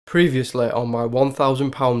Previously on my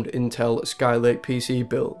 £1,000 Intel Skylake PC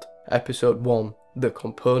build, episode 1, the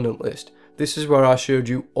component list. This is where I showed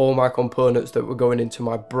you all my components that were going into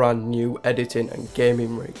my brand new editing and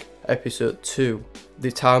gaming rig. Episode 2,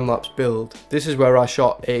 the time-lapse build. This is where I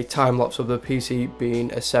shot a time-lapse of the PC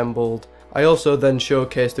being assembled. I also then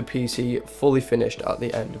showcased the PC fully finished at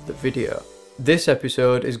the end of the video. This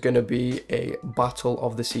episode is going to be a battle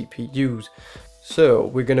of the CPUs. So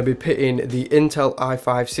we're going to be pitting the Intel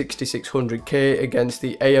i5-6600K against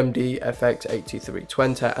the AMD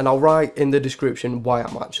FX8320, and I'll write in the description why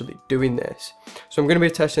I'm actually doing this. So I'm going to be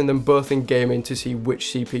testing them both in gaming to see which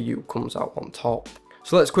CPU comes out on top.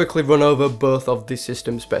 So let's quickly run over both of the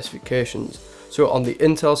system specifications. So on the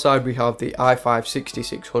Intel side we have the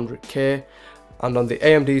i5-6600K, and on the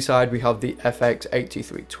AMD side we have the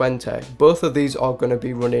FX8320. Both of these are going to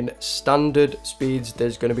be running standard speeds.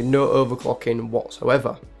 There's going to be no overclocking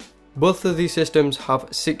whatsoever. Both of these systems have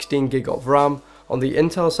 16GB of RAM. On the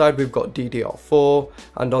Intel side we've got DDR4,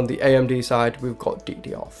 and on the AMD side we've got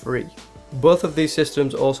DDR3. Both of these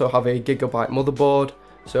systems also have a gigabyte motherboard.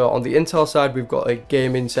 So on the Intel side we've got a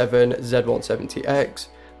Gaming 7 Z170X,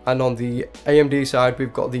 and on the AMD side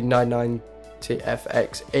we've got the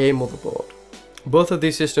 990FXA motherboard. Both of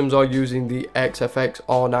these systems are using the XFX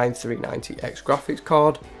R9390X graphics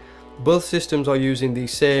card. Both systems are using the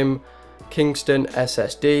same Kingston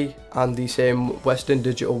SSD and the same Western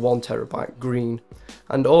Digital 1TB green,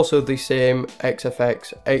 and also the same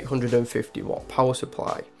XFX 850W power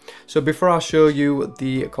supply. So before I show you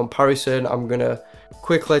the comparison, I'm going to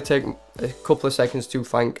quickly take a couple of seconds to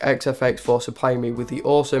thank XFX for supplying me with the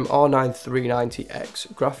awesome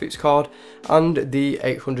R9390X graphics card and the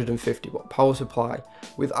 850W power supply.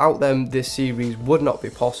 Without them this series would not be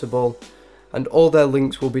possible, and all their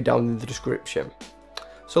links will be down in the description.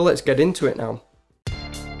 So let's get into it now.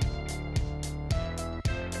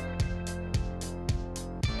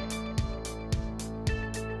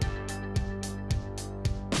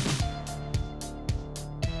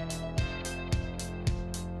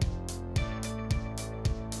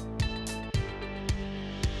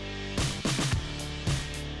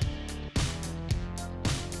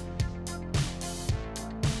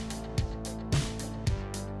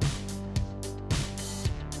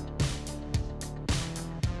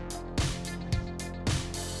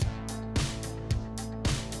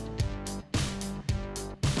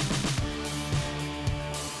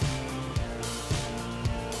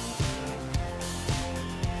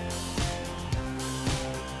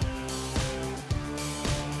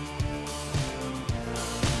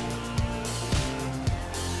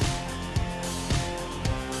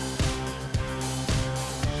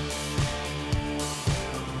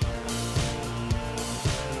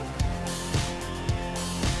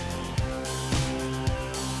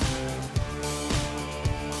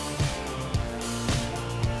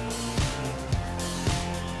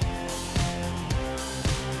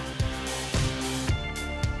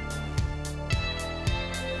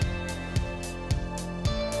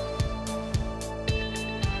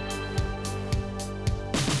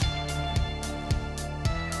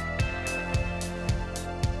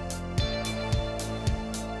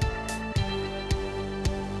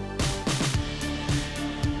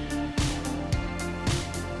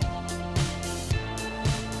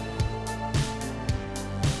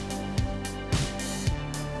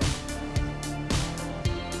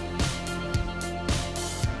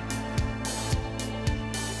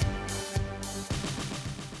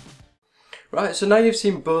 Right, so now you've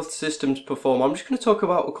seen both systems perform, I'm just going to talk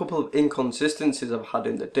about a couple of inconsistencies I've had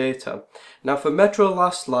in the data. Now for Metro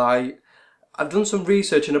Last Light, I've done some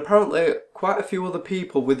research, and apparently quite a few other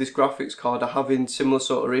people with this graphics card are having similar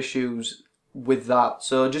sort of issues with that,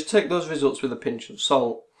 so just take those results with a pinch of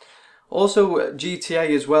salt. Also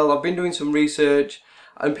GTA as well, I've been doing some research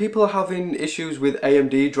and people are having issues with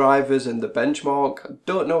AMD drivers and the benchmark. I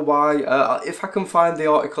don't know why. If I can find the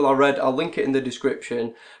article I read, I'll link it in the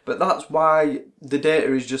description, but that's why the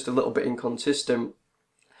data is just a little bit inconsistent.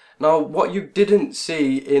 Now what you didn't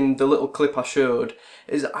see in the little clip I showed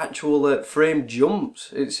is actual frame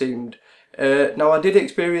jumps, it seemed. Now I did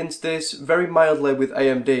experience this very mildly with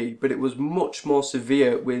AMD, but it was much more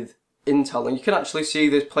severe with Intel, and you can actually see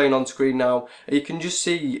this playing on screen now, and you can just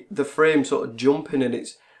see the frame sort of jumping, and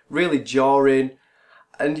it's really jarring.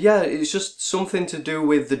 And yeah, it's just something to do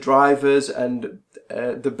with the drivers and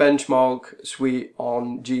the benchmark suite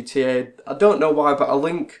on GTA. I don't know why, but I'll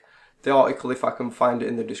link the article if I can find it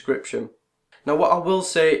in the description. Now what I will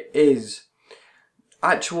say is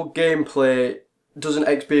actual gameplay doesn't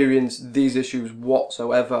experience these issues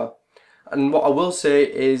whatsoever. And what I will say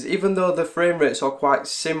is, even though the frame rates are quite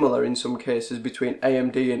similar in some cases between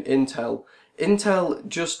AMD and Intel, Intel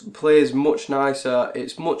just plays much nicer,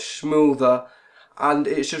 it's much smoother, and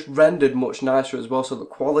it's just rendered much nicer as well, so the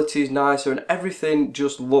quality is nicer and everything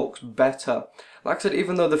just looks better. Like I said,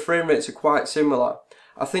 even though the frame rates are quite similar,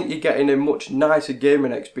 I think you're getting a much nicer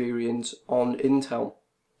gaming experience on Intel.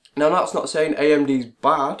 Now that's not saying AMD is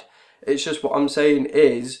bad, it's just what I'm saying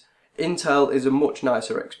is Intel is a much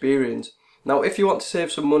nicer experience. Now if you want to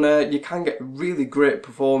save some money, you can get a really great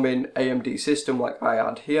performing AMD system like I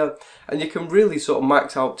had here, and you can really sort of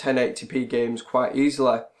max out 1080p games quite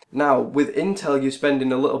easily. Now with Intel you're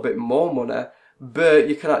spending a little bit more money, but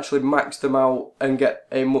you can actually max them out and get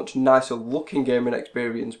a much nicer looking gaming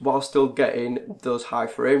experience while still getting those high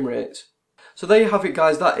frame rates. So there you have it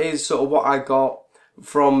guys, that is sort of what I got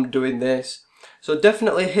from doing this. So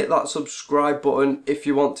definitely hit that subscribe button if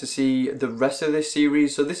you want to see the rest of this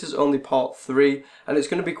series. So this is only part 3 and it's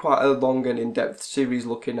going to be quite a long and in-depth series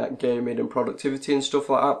looking at gaming and productivity and stuff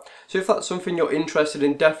like that. So if that's something you're interested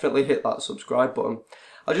in, definitely hit that subscribe button.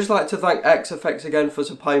 I'd just like to thank XFX again for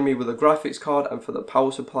supplying me with a graphics card and for the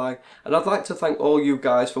power supply, and I'd like to thank all you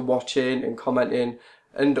guys for watching and commenting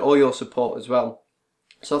and all your support as well.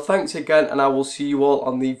 So thanks again, and I will see you all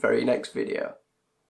on the very next video.